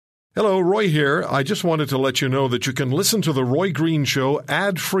Hello, Roy here. I just wanted to let you know that you can listen to The Roy Green Show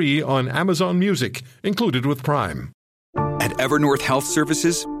ad-free on Amazon Music, included with Prime. At Evernorth Health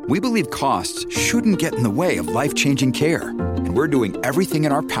Services, we believe costs shouldn't get in the way of life-changing care, and we're doing everything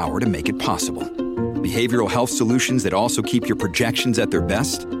in our power to make it possible. Behavioral health solutions that also keep your projections at their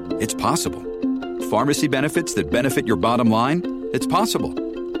best? It's possible. Pharmacy benefits that benefit your bottom line? It's possible.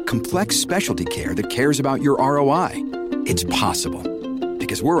 Complex specialty care that cares about your ROI? It's possible.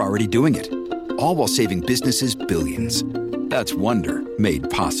 Because we're already doing it, all while saving businesses billions. That's Wonder made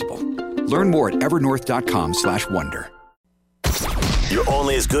possible. Learn more at evernorth.com/wonder. You're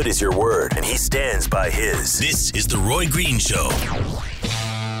only as good as your word, and he stands by his. This is The Roy Green Show.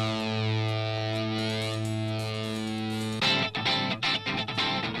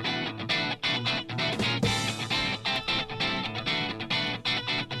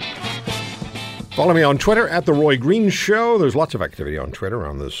 Follow me on Twitter at The Roy Green Show. There's lots of activity on Twitter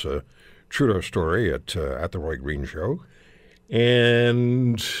on this Trudeau story at The Roy Green Show.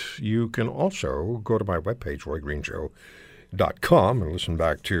 And you can also go to my webpage, roygreenshow.com, and listen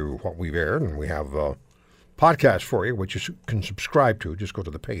back to what we've aired. And we have a podcast for you, which you can subscribe to. Just go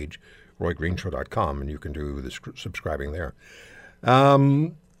to the page, roygreenshow.com, and you can do the subscribing there.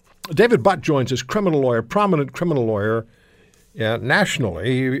 David Butt joins us, criminal lawyer, prominent criminal lawyer.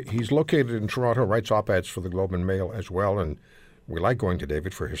 Nationally, he's located in Toronto, writes op-eds for the Globe and Mail as well, and we like going to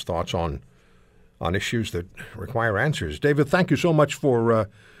David for his thoughts on issues that require answers. David, thank you so much for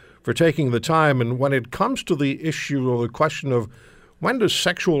taking the time. And when it comes to the issue or the question of when does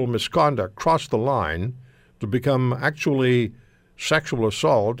sexual misconduct cross the line to become actually sexual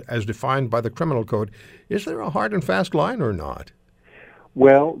assault as defined by the criminal code, is there a hard and fast line or not?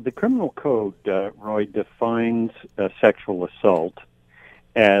 Well, the criminal code, Roy, defines sexual assault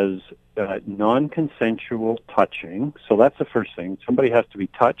as non-consensual touching. So that's the first thing. Somebody has to be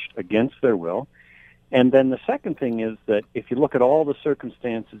touched against their will. And then the second thing is that if you look at all the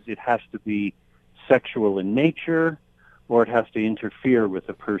circumstances, it has to be sexual in nature, or it has to interfere with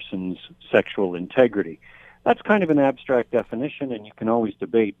a person's sexual integrity. That's kind of an abstract definition, and you can always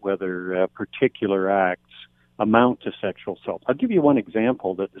debate whether particular acts amount to sexual assault. I'll give you one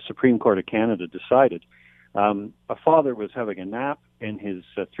example that the Supreme Court of Canada decided. A father was having a nap, and his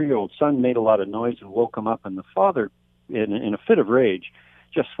 3-year-old son made a lot of noise and woke him up, and the father, in a fit of rage,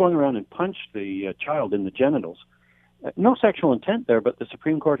 just swung around and punched the child in the genitals. No sexual intent there, but the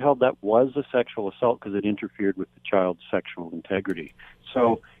Supreme Court held that was a sexual assault because it interfered with the child's sexual integrity.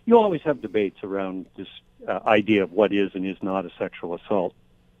 So you always have debates around this idea of what is and is not a sexual assault.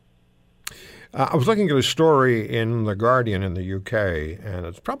 I was looking at a story in The Guardian in the UK, and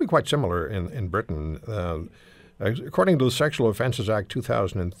it's probably quite similar in Britain. According to the Sexual Offences Act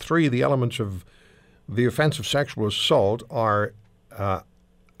 2003, the elements of the offence of sexual assault are a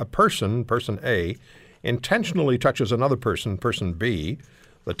person A, intentionally touches another person, person B.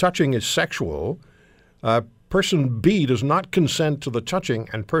 The touching is sexual. Person B does not consent to the touching,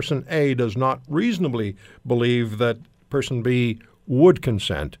 and person A does not reasonably believe that person B would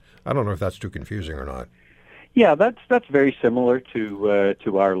consent. I don't know if that's too confusing or not. Yeah, that's very similar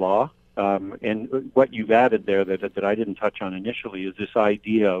to our law. And what you've added there that I didn't touch on initially is this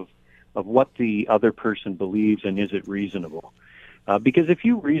idea of what the other person believes and is it reasonable. Because if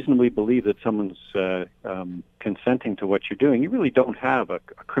you reasonably believe that someone's consenting to what you're doing, you really don't have a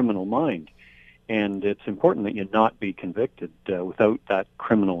criminal mind. And it's important that you not be convicted without that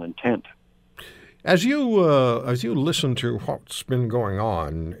criminal intent. As you listen to what's been going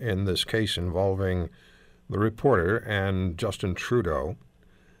on in this case involving the reporter and Justin Trudeau,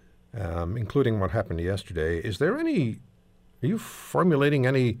 including what happened yesterday, are you formulating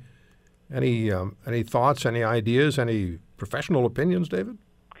any thoughts, any ideas, any professional opinions, David?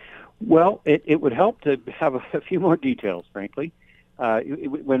 Well, it would help to have a few more details, frankly.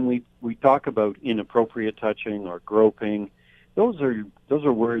 When we talk about inappropriate touching or groping, those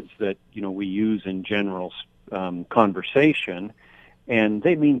are words that we use in general conversation, and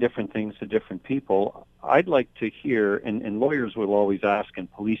they mean different things to different people. I'd like to hear, and lawyers will always ask, and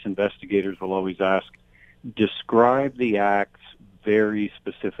police investigators will always ask, describe the acts very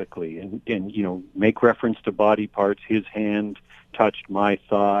specifically, and make reference to body parts. His hand touched my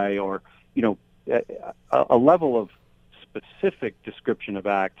thigh, or a level of specific description of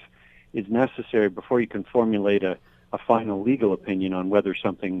acts is necessary before you can formulate a final legal opinion on whether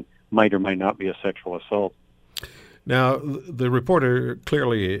something might or might not be a sexual assault. Now, the reporter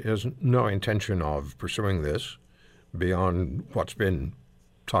clearly has no intention of pursuing this beyond what's been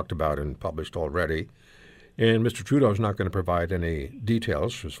talked about and published already. And Mr. Trudeau is not going to provide any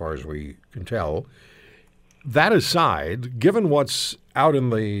details as far as we can tell. that aside, given what's out in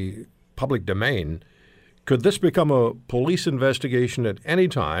the public domain, could this become a police investigation at any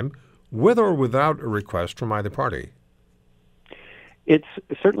time, with or without a request from either party? It's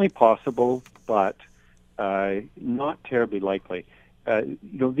certainly possible, but not terribly likely.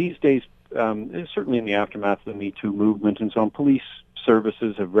 These days, certainly in the aftermath of the Me Too movement and so on, police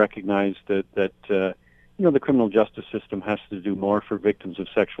services have recognized that the criminal justice system has to do more for victims of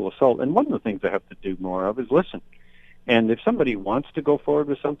sexual assault. And one of the things they have to do more of is listen. And if somebody wants to go forward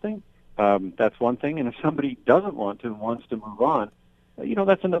with something, that's one thing. And if somebody doesn't want to and wants to move on,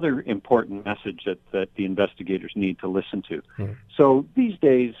 that's another important message that the investigators need to listen to. Mm. So these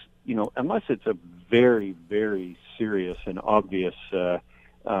days, unless it's a very, very serious and obvious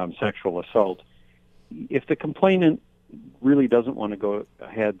sexual assault, if the complainant really doesn't want to go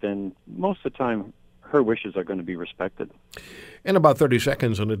ahead, then most of the time her wishes are going to be respected. In about 30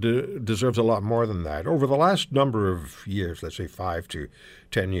 seconds, and it deserves a lot more than that, over the last number of years, let's say 5 to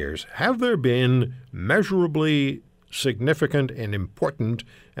 10 years, have there been measurably significant and important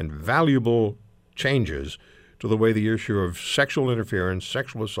and valuable changes to the way the issue of sexual interference,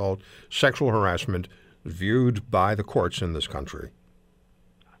 sexual assault, sexual harassment is viewed by the courts in this country?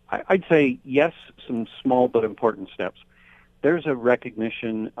 I'd say yes, some small but important steps. There's a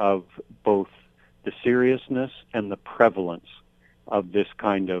recognition of both the seriousness and the prevalence of this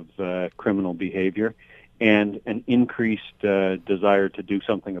kind of criminal behavior, and an increased desire to do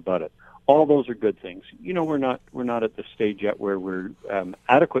something about it. All those are good things. We're not at the stage yet where we're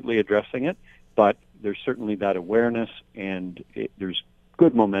adequately addressing it, but there's certainly that awareness, and there's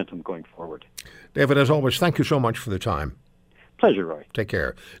good momentum going forward. David, as always, thank you so much for the time. Pleasure, Roy. Take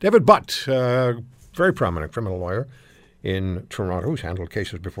care. David Butt, very prominent criminal lawyer in Toronto, who's handled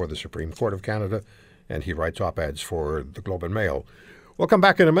cases before the Supreme Court of Canada, and he writes op-eds for the Globe and Mail. We'll come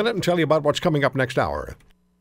back in a minute and tell you about what's coming up next hour.